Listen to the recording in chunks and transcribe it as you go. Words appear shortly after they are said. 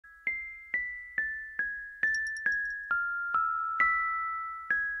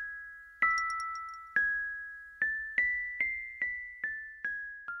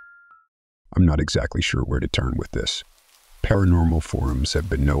I'm not exactly sure where to turn with this. Paranormal forums have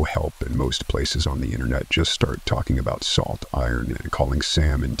been no help, and most places on the internet just start talking about salt iron and calling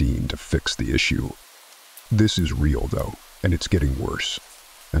Sam and Dean to fix the issue. This is real though, and it's getting worse,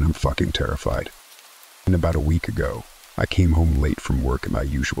 and I'm fucking terrified. And about a week ago, I came home late from work at my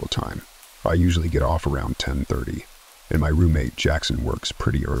usual time. I usually get off around 10:30, and my roommate Jackson works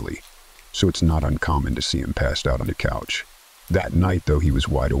pretty early, so it's not uncommon to see him passed out on the couch. That night though, he was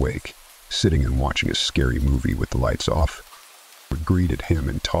wide awake, sitting and watching a scary movie with the lights off. I greeted him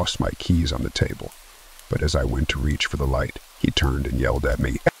and tossed my keys on the table, but as I went to reach for the light, he turned and yelled at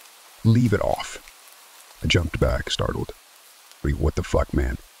me, "Leave it off." I jumped back, startled. "What the fuck,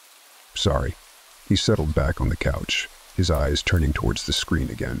 man?" "Sorry." He settled back on the couch, his eyes turning towards the screen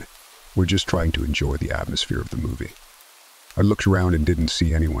again. "We're just trying to enjoy the atmosphere of the movie." I looked around and didn't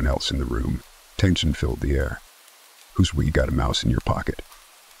see anyone else in the room. Tension filled the air. "Who's we got a mouse in your pocket?"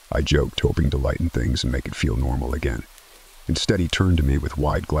 I joked, hoping to lighten things and make it feel normal again. Instead, he turned to me with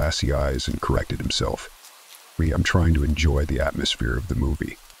wide, glassy eyes and corrected himself. "I'm trying to enjoy the atmosphere of the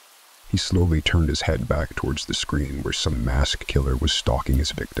movie." He slowly turned his head back towards the screen where some masked killer was stalking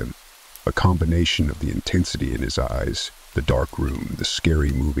his victim. A combination of the intensity in his eyes, the dark room, the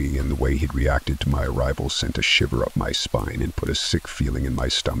scary movie, and the way he'd reacted to my arrival sent a shiver up my spine and put a sick feeling in my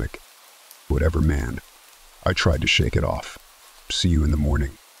stomach. "Whatever, man." I tried to shake it off. "See you in the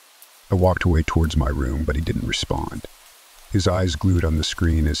morning." I walked away towards my room, but he didn't respond. His eyes glued on the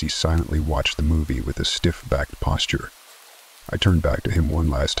screen as he silently watched the movie with a stiff-backed posture. I turned back to him one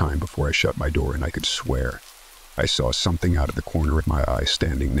last time before I shut my door, and I could swear I saw something out of the corner of my eye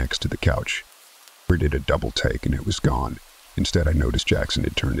standing next to the couch. I did a double take and it was gone. Instead, I noticed Jackson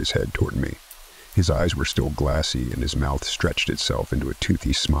had turned his head toward me. His eyes were still glassy and his mouth stretched itself into a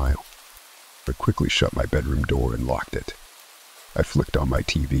toothy smile. I quickly shut my bedroom door and locked it. I flicked on my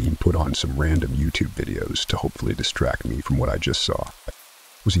TV and put on some random YouTube videos to hopefully distract me from what I just saw.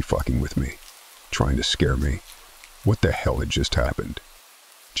 Was he fucking with me? Trying to scare me? What the hell had just happened?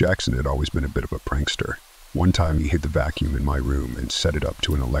 Jackson had always been a bit of a prankster. One time he hid the vacuum in my room and set it up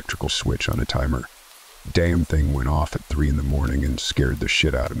to an electrical switch on a timer. Damn thing went off at 3 in the morning and scared the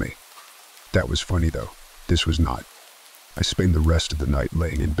shit out of me. That was funny though. This was not. I spent the rest of the night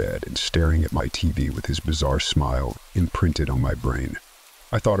laying in bed and staring at my TV with his bizarre smile imprinted on my brain.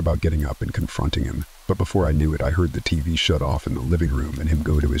 I thought about getting up and confronting him, but before I knew it, I heard the TV shut off in the living room and him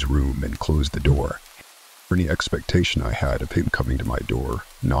go to his room and close the door. For any expectation I had of him coming to my door,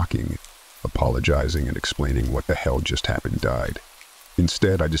 knocking, apologizing and explaining what the hell just happened died.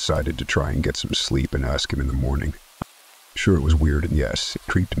 Instead, I decided to try and get some sleep and ask him in the morning. Sure, it was weird and yes, it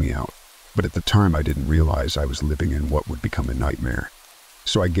creeped me out. But at the time, I didn't realize I was living in what would become a nightmare.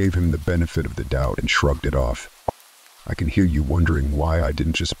 So I gave him the benefit of the doubt and shrugged it off. I can hear you wondering why I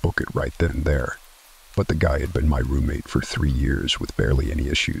didn't just book it right then and there. But the guy had been my roommate for 3 years with barely any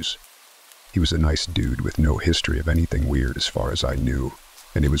issues. He was a nice dude with no history of anything weird as far as I knew,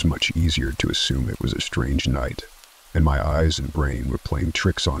 and it was much easier to assume it was a strange night. And my eyes and brain were playing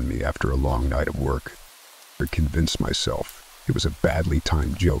tricks on me after a long night of work. I convinced myself it was a badly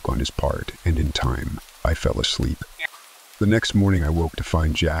timed joke on his part, and in time, I fell asleep. The next morning I woke to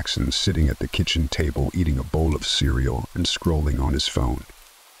find Jackson sitting at the kitchen table eating a bowl of cereal and scrolling on his phone.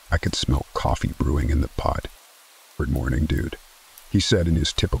 I could smell coffee brewing in the pot. "Good morning, dude," he said in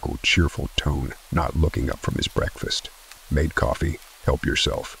his typical cheerful tone, not looking up from his breakfast. "Made coffee. Help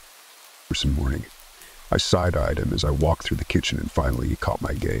yourself." For some morning. I side-eyed him as I walked through the kitchen and finally he caught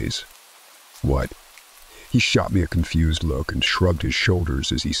my gaze. "What?" He shot me a confused look and shrugged his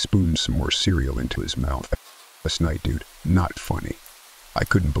shoulders as he spooned some more cereal into his mouth. "Last night, dude, not funny. I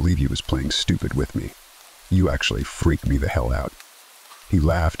couldn't believe he was playing stupid with me. You actually freaked me the hell out." He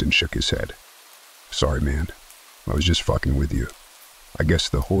laughed and shook his head. "Sorry, man. I was just fucking with you. I guess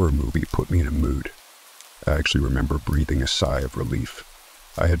the horror movie put me in a mood." I actually remember breathing a sigh of relief.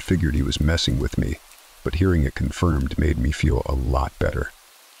 I had figured he was messing with me, but hearing it confirmed made me feel a lot better.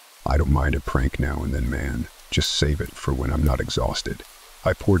 I don't mind a prank now and then, man. Just save it for when I'm not exhausted.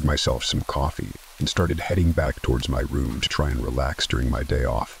 I poured myself some coffee and started heading back towards my room to try and relax during my day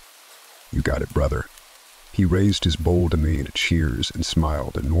off. "You got it, brother." He raised his bowl to me in a cheers and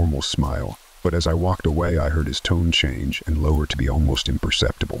smiled a normal smile, but as I walked away I heard his tone change and lower to be almost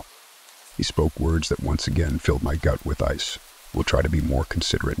imperceptible. He spoke words that once again filled my gut with ice. "We'll try to be more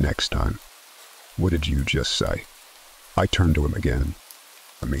considerate next time." "What did you just say?" I turned to him again.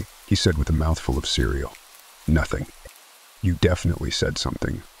 He said with a mouthful of cereal. "Nothing." "You definitely said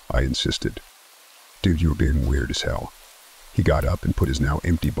something," I insisted. "Dude, you were being weird as hell." He got up and put his now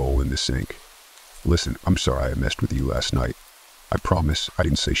empty bowl in the sink. "Listen, I'm sorry I messed with you last night. I promise I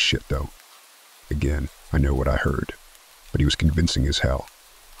didn't say shit though." Again, I know what I heard, but he was convincing as hell.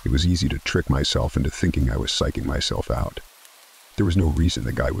 It was easy to trick myself into thinking I was psyching myself out. There was no reason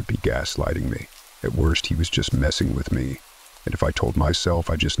the guy would be gaslighting me. At worst, he was just messing with me, and if I told myself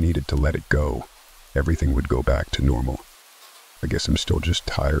I just needed to let it go, everything would go back to normal. I guess I'm still just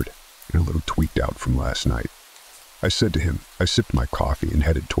tired and a little tweaked out from last night. I said to him. I sipped my coffee and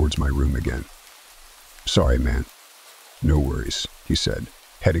headed towards my room again. "Sorry, man." "No worries," he said,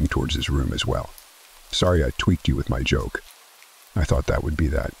 heading towards his room as well. "Sorry I tweaked you with my joke. I thought that would be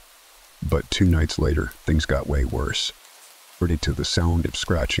that." But 2 nights later, things got way worse. Ready to the sound of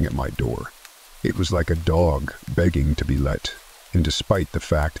scratching at my door. It was like a dog begging to be let, and despite the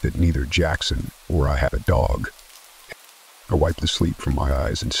fact that neither Jackson or I have a dog, I wiped the sleep from my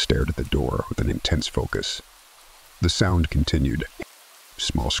eyes and stared at the door with an intense focus. The sound continued.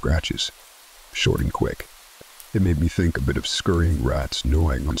 Small scratches, short and quick. It made me think a bit of scurrying rats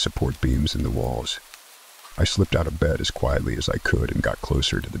gnawing on support beams in the walls. I slipped out of bed as quietly as I could and got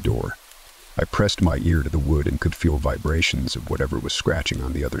closer to the door. I pressed my ear to the wood and could feel vibrations of whatever was scratching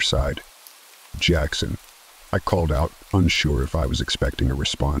on the other side. "Jackson," I called out, unsure if I was expecting a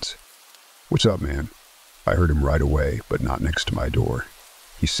response. "What's up, man?" I heard him right away, but not next to my door.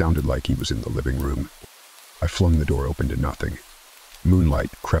 He sounded like he was in the living room. I flung the door open to nothing.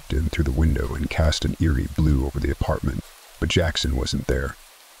 Moonlight crept in through the window and cast an eerie blue over the apartment, but Jackson wasn't there.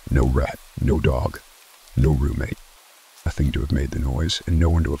 No rat, no dog, no roommate. Nothing to have made the noise, and no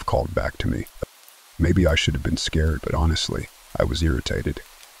one to have called back to me. Maybe I should have been scared, but honestly, I was irritated.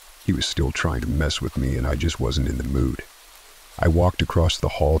 He was still trying to mess with me, and I just wasn't in the mood. I walked across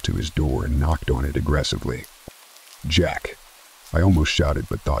the hall to his door and knocked on it aggressively. "Jack." I almost shouted,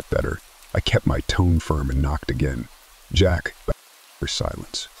 but thought better. I kept my tone firm and knocked again. "Jack." For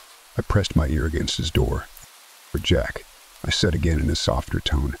silence. I pressed my ear against his door. "For Jack," I said again in a softer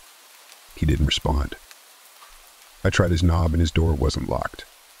tone. He didn't respond. I tried his knob and his door wasn't locked.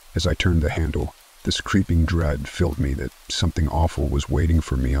 As I turned the handle, this creeping dread filled me that something awful was waiting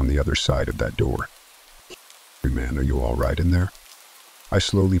for me on the other side of that door. "Hey man, are you all right in there?" I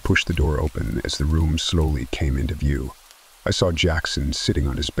slowly pushed the door open as the room slowly came into view. I saw Jackson sitting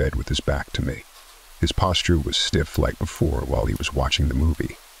on his bed with his back to me. His posture was stiff like before while he was watching the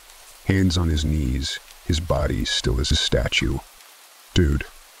movie. Hands on his knees, his body still as a statue. "Dude,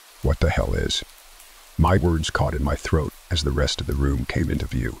 what the hell is?" My words caught in my throat as the rest of the room came into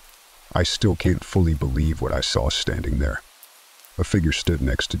view. I still can't fully believe what I saw standing there. A figure stood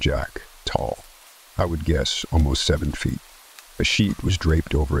next to Jack, tall. I would guess almost 7 feet. A sheet was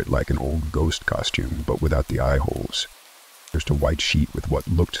draped over it like an old ghost costume, but without the eye holes. Just a white sheet with what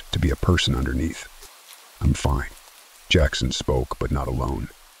looked to be a person underneath. "I'm fine." Jackson spoke, but not alone.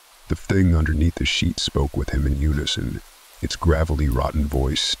 The thing underneath the sheet spoke with him in unison, its gravelly, rotten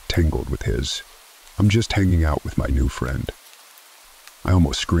voice tangled with his. "I'm just hanging out with my new friend." I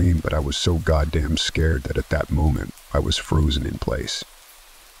almost screamed, but I was so goddamn scared that at that moment, I was frozen in place.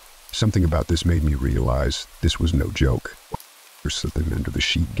 Something about this made me realize this was no joke. Slipping under the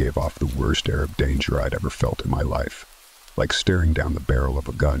sheet gave off the worst air of danger I'd ever felt in my life, like staring down the barrel of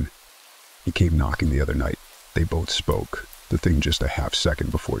a gun. He came knocking the other night. They both spoke, the thing just a half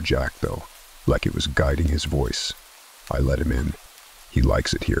second before Jack, though, like it was guiding his voice. I let him in. He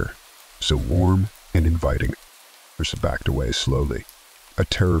likes it here. So warm and inviting. Ursa backed away slowly. A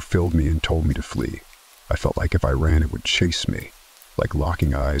terror filled me and told me to flee. I felt like if I ran, it would chase me, like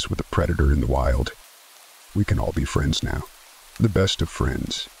locking eyes with a predator in the wild. "We can all be friends now. The best of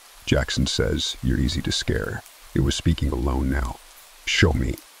friends." Jackson says, "You're easy to scare." It was speaking alone now. "Show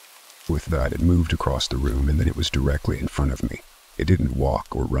me." With that, it moved across the room, and then it was directly in front of me. It didn't walk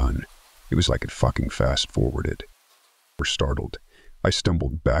or run. It was like it fucking fast-forwarded. Or startled, I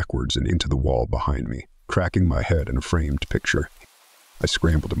stumbled backwards and into the wall behind me, cracking my head in a framed picture. I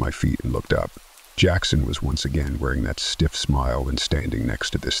scrambled to my feet and looked up. Jackson was once again wearing that stiff smile and standing next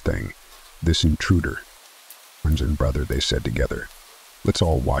to this thing. This intruder. "Friends and brother," they said together. "Let's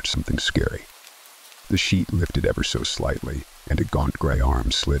all watch something scary." The sheet lifted ever so slightly, and a gaunt gray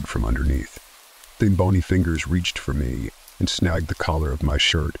arm slid from underneath. Thin bony fingers reached for me and snagged the collar of my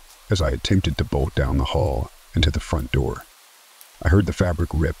shirt as I attempted to bolt down the hall and to the front door. I heard the fabric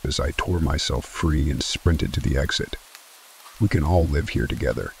rip as I tore myself free and sprinted to the exit. "We can all live here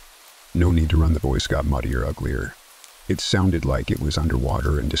together." No need to run, the voice got muddier, uglier. It sounded like it was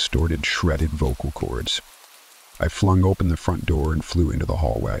underwater and distorted, shredded vocal cords. I flung open the front door and flew into the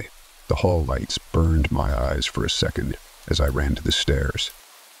hallway. The hall lights burned my eyes for a second as I ran to the stairs.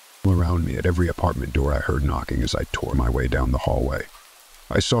 All around me, at every apartment door, I heard knocking as I tore my way down the hallway.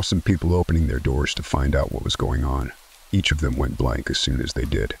 I saw some people opening their doors to find out what was going on. Each of them went blank as soon as they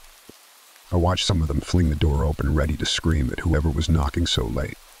did. I watched some of them fling the door open, ready to scream at whoever was knocking so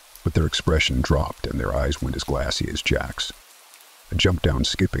late, but their expression dropped and their eyes went as glassy as Jack's. I jumped down,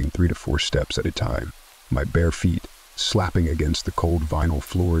 skipping 3 to 4 steps at a time, my bare feet slapping against the cold vinyl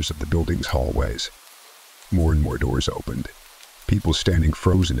floors of the building's hallways. More and more doors opened, people standing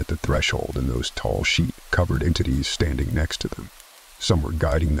frozen at the threshold and those tall sheet-covered entities standing next to them. Some were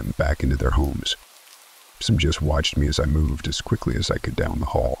guiding them back into their homes. Some just watched me as I moved as quickly as I could down the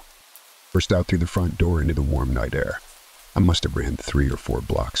hall, burst out through the front door into the warm night air. I must have ran 3 or 4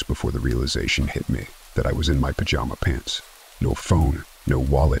 blocks before the realization hit me that I was in my pajama pants. No phone, no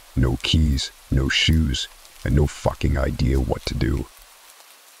wallet, no keys, no shoes, and no fucking idea what to do.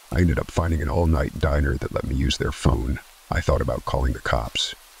 I ended up finding an all-night diner that let me use their phone. I thought about calling the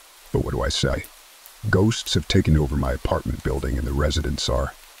cops, but what do I say? Ghosts have taken over my apartment building and the residents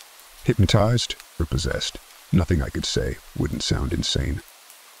are hypnotized or possessed. Nothing I could say wouldn't sound insane.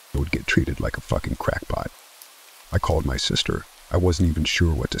 I would get treated like a fucking crackpot. I called my sister. I wasn't even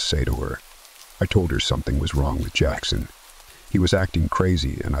sure what to say to her. I told her something was wrong with Jackson. He was acting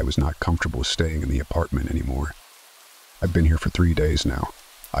crazy and I was not comfortable staying in the apartment anymore. I've been here for 3 days now.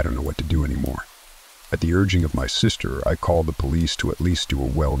 I don't know what to do anymore. At the urging of my sister, I called the police to at least do a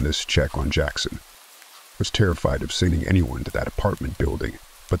wellness check on Jackson. I was terrified of sending anyone to that apartment building,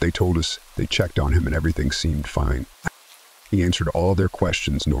 but they told us they checked on him and everything seemed fine. He answered all their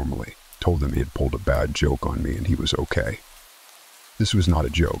questions normally, told them he had pulled a bad joke on me and he was okay. This was not a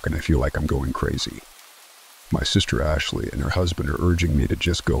joke and I feel like I'm going crazy. My sister Ashley and her husband are urging me to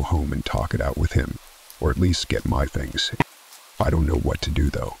just go home and talk it out with him, or at least get my things. I don't know what to do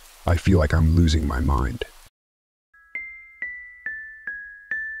though. I feel like I'm losing my mind.